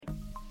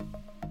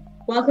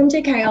Welcome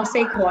to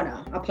KLC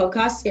Corner, a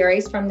podcast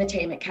series from the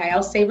team at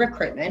KLC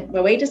Recruitment,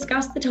 where we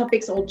discuss the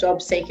topics all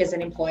job seekers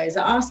and employers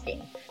are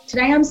asking.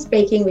 Today, I'm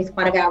speaking with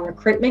one of our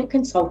recruitment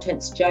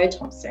consultants, Jo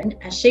Thomson,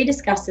 as she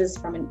discusses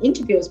from an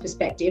interviewer's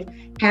perspective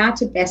how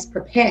to best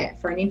prepare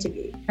for an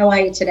interview. How are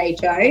you today,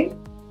 Jo?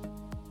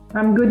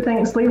 I'm good,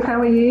 thanks, Liv.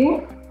 How are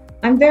you?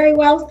 I'm very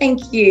well,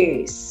 thank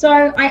you. So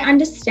I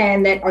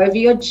understand that over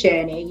your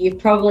journey, you've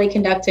probably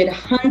conducted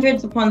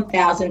hundreds upon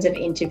thousands of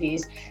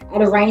interviews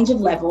at a range of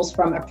levels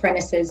from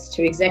apprentices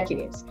to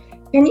executives.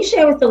 Can you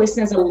share with the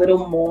listeners a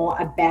little more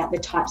about the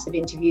types of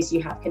interviews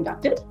you have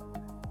conducted?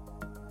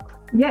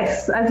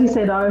 Yes, as you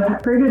said, I've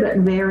recruited at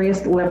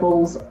various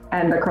levels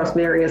and across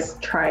various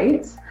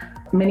trades.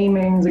 Many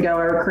moons ago,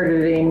 I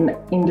recruited in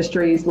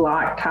industries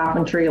like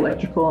carpentry,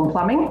 electrical and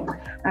plumbing,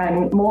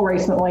 and more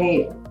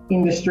recently,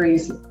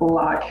 industries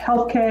like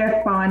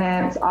healthcare,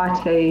 finance,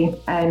 IT,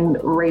 and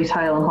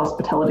retail and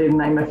hospitality, to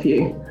name a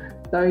few.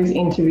 Those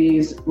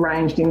interviews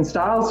ranged in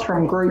styles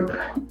from group,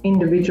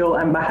 individual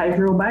and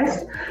behavioural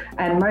based,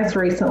 and most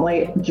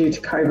recently due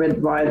to COVID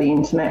via the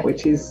internet,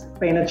 which has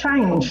been a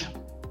change.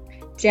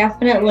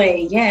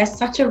 Definitely. Yeah,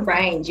 such a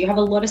range. You have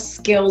a lot of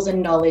skills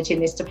and knowledge in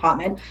this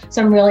department.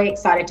 So I'm really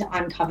excited to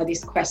uncover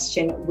this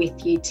question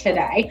with you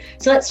today.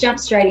 So let's jump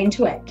straight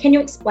into it. Can you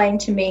explain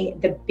to me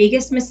the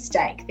biggest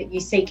mistake that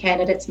you see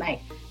candidates make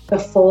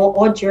before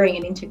or during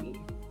an interview?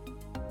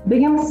 The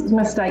biggest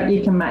mistake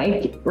you can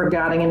make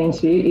regarding an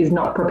interview is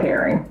not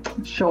preparing.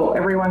 Sure,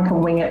 everyone can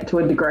wing it to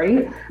a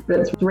degree, but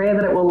it's rare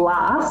that it will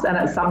last, and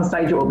at some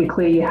stage it will be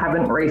clear you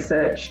haven't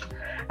researched.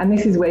 And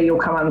this is where you'll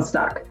come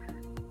unstuck.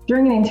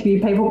 During an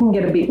interview, people can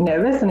get a bit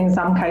nervous, and in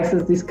some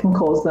cases this can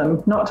cause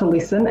them not to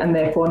listen and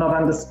therefore not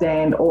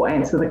understand or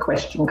answer the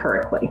question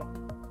correctly.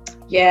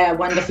 Yeah,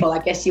 wonderful. I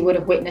guess you would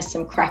have witnessed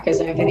some crackers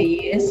over the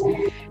years.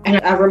 And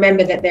I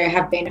remember that there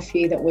have been a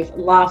few that we've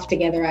laughed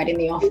together at in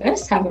the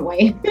office, haven't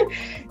we?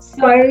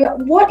 So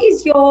what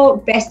is your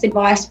best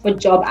advice for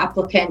job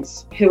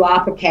applicants who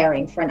are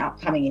preparing for an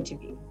upcoming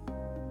interview?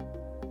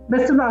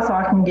 Best advice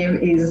I can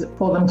give is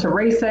for them to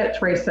research.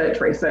 So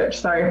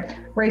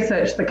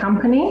research the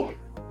company.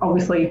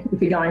 Obviously,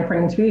 if you're going for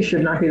an interview, you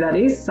should know who that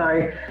is.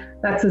 So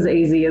that's as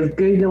easy as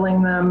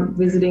Googling them,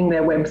 visiting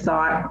their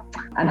website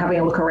and having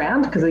a look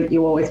around, because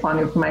you always find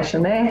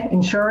information there.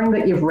 Ensuring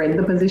that you've read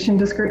the position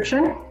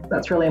description.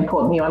 That's really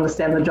important. You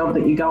understand the job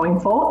that you're going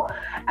for,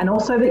 and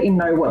also that you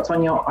know what's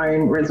on your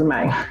own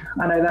resume.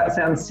 I know that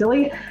sounds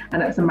silly,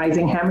 and it's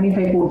amazing how many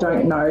people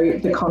don't know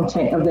the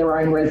content of their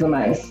own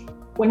resumes.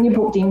 When you're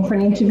booked in for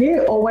an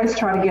interview, always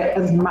try to get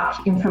as much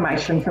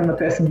information from the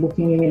person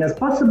booking you in as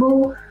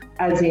possible,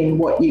 as in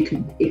what you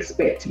could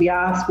expect to be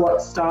asked,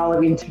 what style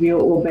of interview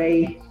it will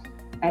be,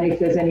 and if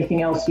there's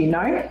anything else you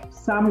know.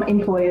 Some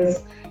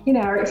employers, in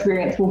our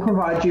experience, will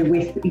provide you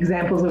with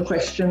examples of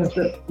questions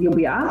that you'll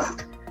be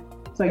asked.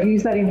 So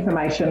use that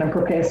information and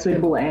prepare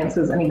suitable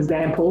answers and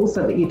examples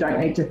so that you don't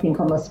need to think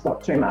on the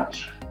spot too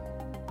much.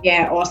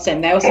 Yeah,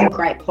 awesome. There were some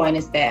great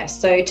pointers there.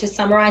 So to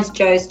summarise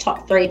Jo's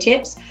top 3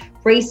 tips: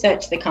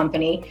 research the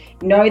company,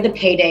 know the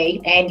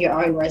PD and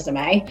your own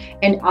resume,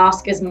 and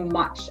ask as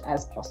much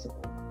as possible.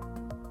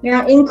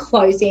 Now, in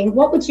closing,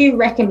 what would you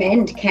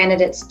recommend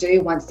candidates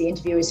do once the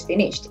interview is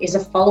finished? Is a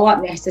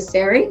follow-up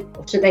necessary,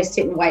 or should they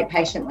sit and wait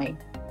patiently?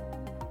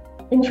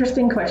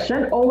 Interesting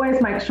question. Always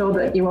make sure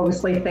that you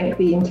obviously thank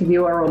the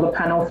interviewer or the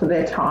panel for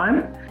their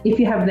time. If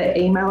you have their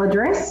email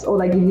address or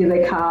they give you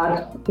their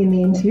card in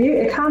the interview,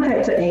 it can't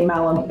hurt to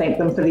email and thank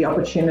them for the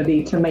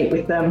opportunity to meet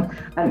with them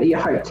and that you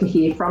hope to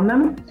hear from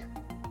them.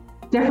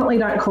 Definitely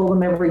don't call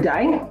them every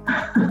day.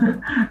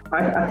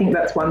 I think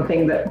that's one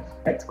thing that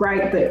it's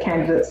great that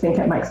candidates think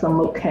it makes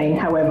them look keen.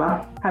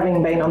 However,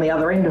 having been on the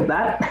other end of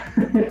that,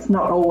 it's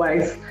not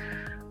always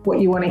what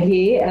you want to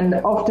hear, and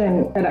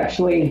often it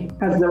actually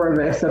has the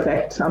reverse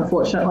effect,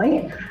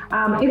 unfortunately.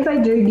 If they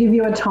do give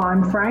you a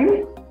time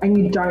frame and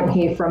you don't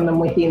hear from them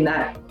within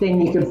that, then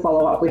you could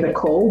follow up with a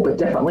call, but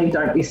definitely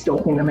don't be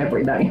stalking them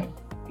every day.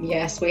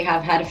 Yes, we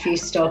have had a few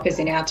stalkers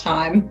in our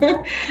time.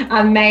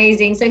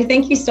 Amazing. So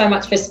thank you so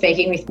much for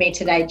speaking with me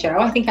today, Jo.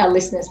 I think our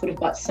listeners would have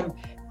got some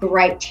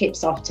great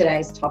tips off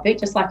today's topic,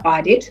 just like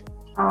I did.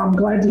 I'm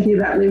glad to hear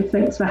that, Liv.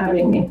 Thanks for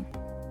having me.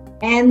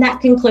 And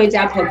that concludes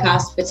our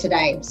podcast for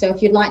today. So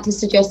if you'd like to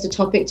suggest a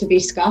topic to be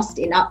discussed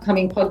in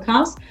upcoming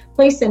podcasts,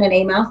 please send an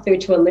email through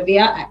to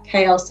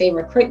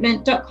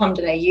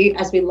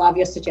olivia@klcrecruitment.com.au, as we love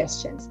your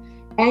suggestions.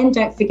 And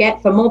don't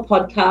forget, for more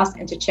podcasts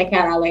and to check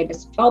out our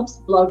latest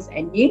jobs, blogs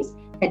and news,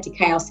 head to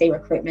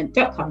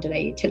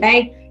klcrecruitment.com.au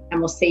today, and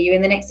we'll see you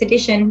in the next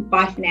edition.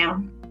 Bye for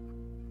now.